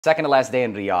Second to last day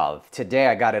in Riyadh. Today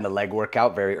I got in a leg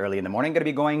workout very early in the morning. Going to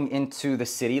be going into the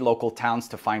city, local towns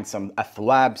to find some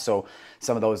athwab, so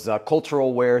some of those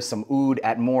cultural wear, some oud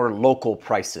at more local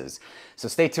prices. So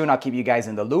stay tuned, I'll keep you guys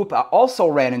in the loop. I also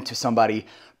ran into somebody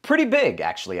pretty big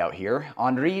actually out here,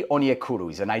 Onyekuru.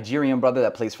 He's a Nigerian brother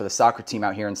that plays for the soccer team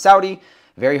out here in Saudi.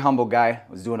 Very humble guy,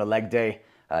 was doing a leg day.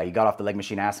 He got off the leg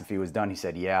machine, asked if he was done. He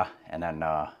said, yeah. And then,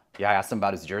 I asked him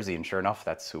about his jersey and sure enough,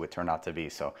 that's who it turned out to be.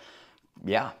 So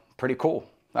yeah, pretty cool.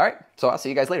 All right, so I'll see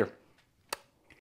you guys later.